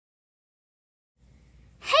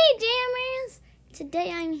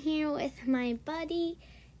today I'm here with my buddy,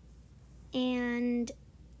 and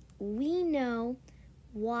we know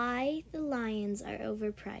why the lions are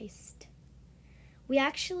overpriced. We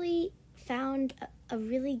actually found a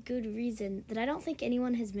really good reason that I don't think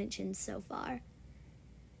anyone has mentioned so far.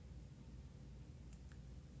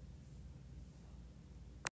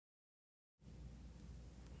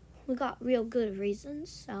 We got real good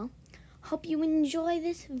reasons, so hope you enjoy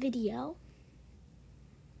this video.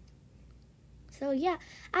 So yeah,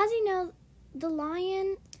 as you know, the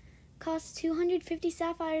lion costs 250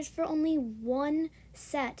 sapphires for only one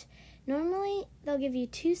set. Normally, they'll give you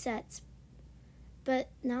 2 sets, but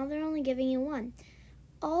now they're only giving you 1.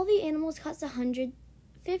 All the animals cost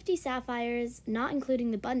 150 sapphires, not including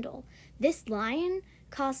the bundle. This lion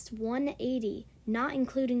costs 180, not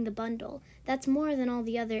including the bundle. That's more than all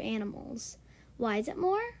the other animals. Why is it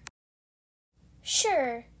more?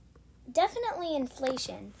 Sure, definitely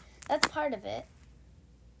inflation. That's part of it.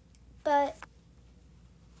 But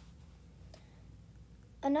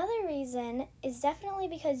another reason is definitely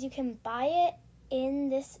because you can buy it in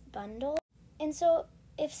this bundle. And so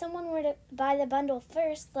if someone were to buy the bundle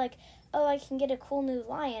first, like, oh, I can get a cool new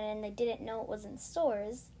lion, and they didn't know it was in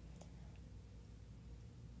stores,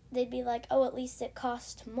 they'd be like, oh, at least it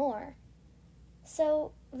cost more.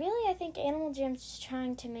 So really, I think Animal Jam's just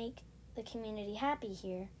trying to make the community happy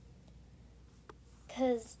here.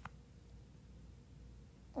 Because,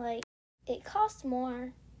 like, it costs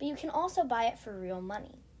more, but you can also buy it for real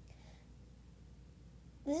money.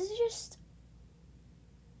 This is just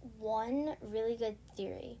one really good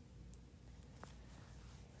theory.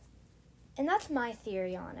 And that's my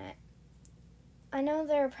theory on it. I know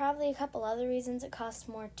there are probably a couple other reasons it costs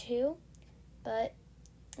more too, but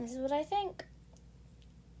this is what I think.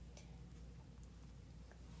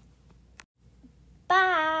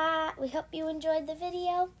 Bye! We hope you enjoyed the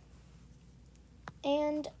video.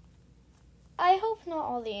 And I hope not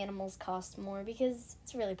all the animals cost more because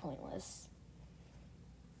it's really pointless.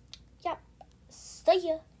 Yep. See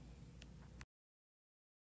ya!